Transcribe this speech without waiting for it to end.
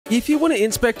If you want to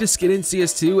inspect a skin in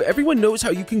CS2, everyone knows how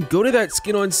you can go to that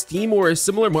skin on Steam or a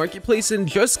similar marketplace and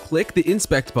just click the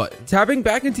inspect button. Tapping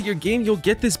back into your game, you'll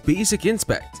get this basic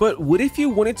inspect. But what if you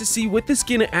wanted to see what the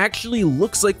skin actually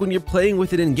looks like when you're playing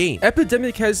with it in game?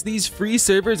 Epidemic has these free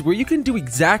servers where you can do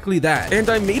exactly that. And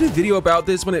I made a video about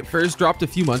this when it first dropped a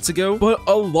few months ago, but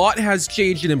a lot has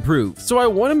changed and improved. So I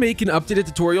want to make an updated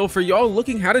tutorial for y'all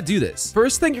looking how to do this.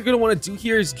 First thing you're going to want to do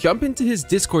here is jump into his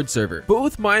Discord server.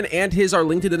 Both mine and his are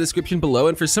linked in the description below,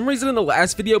 and for some reason in the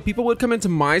last video, people would come into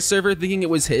my server thinking it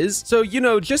was his. So, you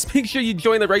know, just make sure you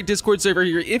join the right Discord server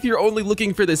here if you're only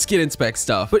looking for the skin inspect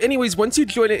stuff. But anyways, once you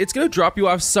join it, it's going to drop you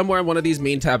off somewhere in one of these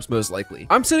main tabs most likely.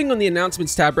 I'm sitting on the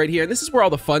announcements tab right here, and this is where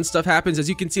all the fun stuff happens. As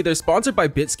you can see, they're sponsored by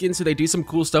Bitskin, so they do some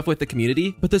cool stuff with the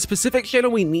community. But the specific channel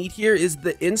we need here is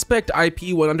the inspect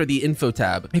IP one under the info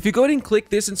tab. If you go ahead and click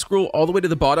this and scroll all the way to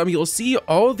the bottom, you'll see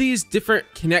all these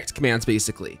different connect commands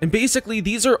basically. And basically,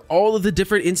 these are all of the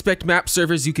different inspect map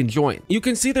servers you can join. You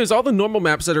can see there's all the normal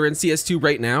maps that are in CS2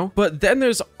 right now, but then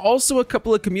there's also a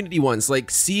couple of community ones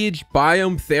like Siege,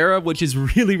 Biome, Thera, which is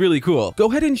really cool. Go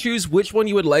ahead and choose which one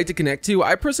you would like to connect to.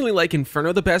 I personally like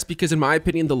Inferno the best because in my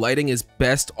opinion, the lighting is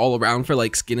best all around for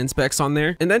like skin inspects on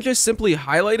there. And then just simply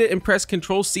highlight it and press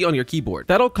Ctrl-C on your keyboard.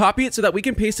 That'll copy it so that we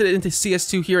can paste it into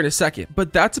CS2 here in a second.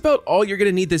 But that's about all you're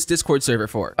gonna need this Discord server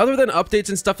for. Other than updates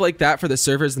and stuff like that for the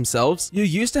servers themselves, you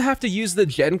used to have to use the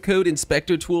gen code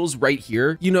inspector tools right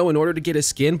here, you know, in order to get a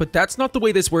skin, but that's not the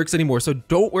way this works anymore, so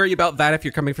don't worry about that if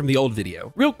you're coming from the old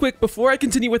video. Real quick, before I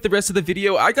continue with the rest of the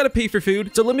video, I gotta pay for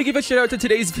food, so let me give a shout out to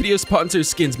today's video sponsor,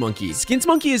 SkinsMonkey.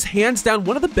 SkinsMonkey is hands down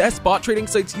one of the best bot trading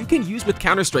sites you can use with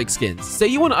Counter-Strike skins. Say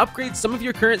you want to upgrade some of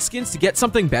your current skins to get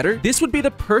something better, this would be the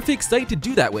perfect site to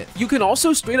do that with. You can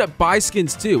also straight up buy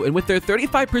skins too, and with their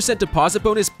 35% deposit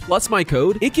bonus plus my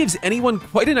code, it gives anyone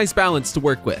quite a nice balance to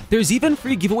work with. There's even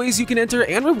free giveaways you can enter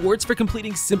and rewards for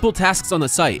completing simple tasks on the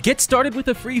site. Get started with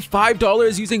a free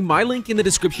 $5 using my link in the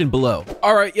description below.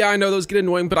 Alright, yeah, I know those get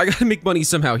annoying, but I gotta make money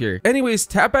somehow here. Anyways,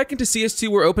 tap back into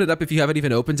CS2 or open it up if you haven't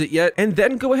even opened it yet, and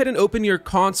then go ahead and open your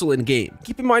console in game.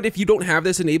 Keep in mind, if you don't have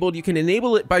this enabled, you can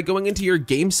enable it by going into your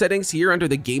game settings here under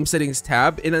the game settings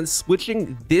tab, and then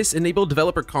switching this enable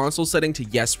developer console setting to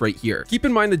yes right here. Keep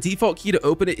in mind the default key to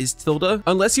open it is tilde,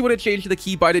 unless you want to change the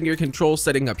key bind in your control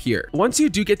setting up here. Once you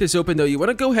do get this open though, you want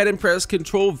to go ahead and press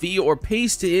Ctrl-V or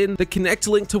paste in the connect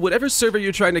link to whatever server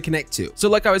you're trying to connect to. So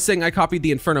like I was saying, I copied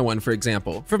the Inferno one, for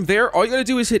example. From there, all you gotta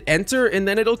do is hit enter, and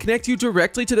then it'll connect you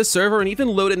directly to the server and even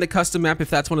load in the custom map if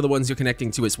that's one of the ones you're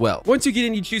connecting to as well. Once you get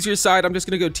in, you choose your side. I'm just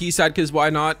gonna go T side because why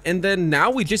not? And then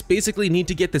now we just basically need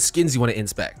to get the skins you want to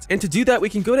inspect. And to do that, we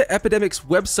can go to Epidemic's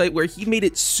website where he made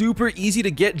it super easy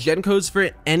to get gen codes for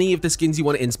any of the skins you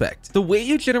want to inspect. The way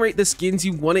you generate the skins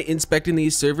you want to inspect in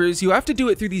these servers, you have to do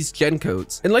it through these gen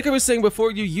codes. And like I was saying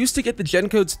before, you used to get the gen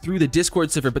codes through the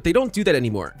Discord server, but they don't do that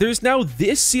anymore. There's now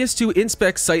this CS2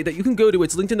 inspect site that you can go to.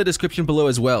 It's linked in the description below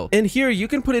as well. And here you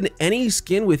can put in any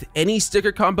skin with any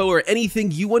sticker combo or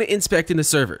anything you want to inspect in the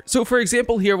server. So for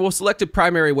example, here we'll select a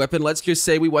primary weapon. Let's just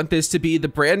say we want this to be the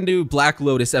brand new Black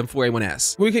Lotus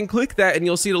M4A1S. We can click that and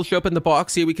you'll see it'll show up in the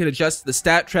box here. We can adjust the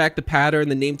stat track, the pattern,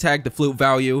 the name tag, the float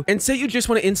value. And say you just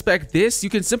want to inspect this, you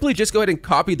can simply just go ahead and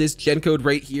copy this gen code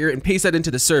right here and paste that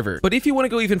into the server. But if you want to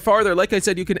go even farther, like I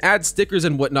said, you can add stickers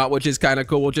and whatnot, which is kind of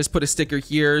cool. We'll just put a sticker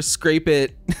here, scrape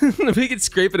it. We can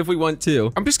scrape it if we want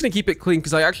to. I'm just going to keep it clean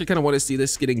because I actually kind of want to see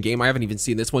this skin in game. I haven't even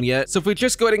seen this one yet. So if we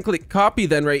just go ahead and click copy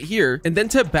then right here, and then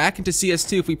tap back into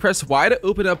CS2, if we press Y to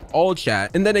open up all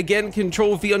chat, and then again,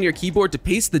 Ctrl-V on your keyboard to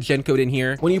paste the gen code in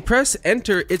here, when you press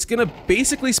enter, it's going to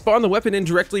basically spawn the weapon in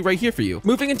directly right here for you.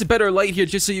 Moving into better light here,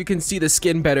 just so you can see the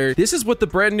skin better. This is what the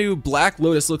brand new Black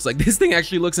Lotus looks like. This thing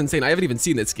actually looks insane. I haven't even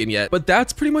seen this skin yet, but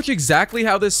that's pretty much exactly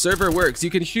how this server works. You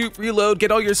can shoot, reload,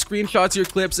 get all your screenshots, your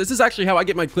clips. This is actually how I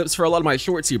get my clips for a lot of my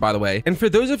shorts here, by the way. And for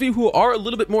those of you who are a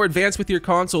little bit more advanced with your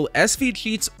console, SV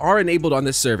cheats are enabled on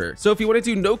this server. So if you want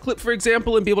to do no clip, for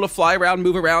example, and be able to fly around,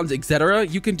 move around, etc.,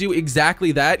 you can do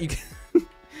exactly that. You can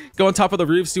go on top of the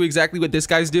roofs, do exactly what this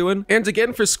guy's doing. And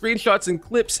again, for screenshots and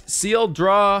clips, CL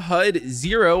Draw HUD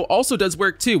 0 also does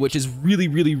work too, which is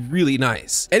really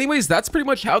nice. Anyways, that's pretty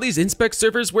much how these inspect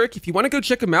servers work. If you want to go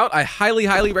check them out, I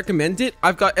highly recommend it.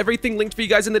 I've got everything linked for you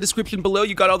guys in the description below.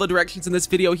 You got all the directions in this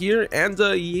video here, and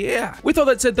yeah. With all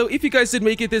that said though, if you guys did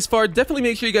make it this far, definitely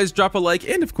make sure you guys drop a like,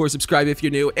 and of course subscribe if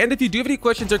you're new. And if you do have any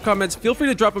questions or comments, feel free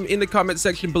to drop them in the comment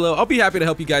section below. I'll be happy to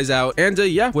help you guys out. And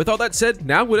yeah, with all that said,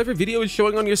 now whatever video is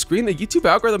showing on your screen, the YouTube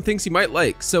algorithm thinks you might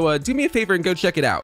like. So do me a favor and go check it out.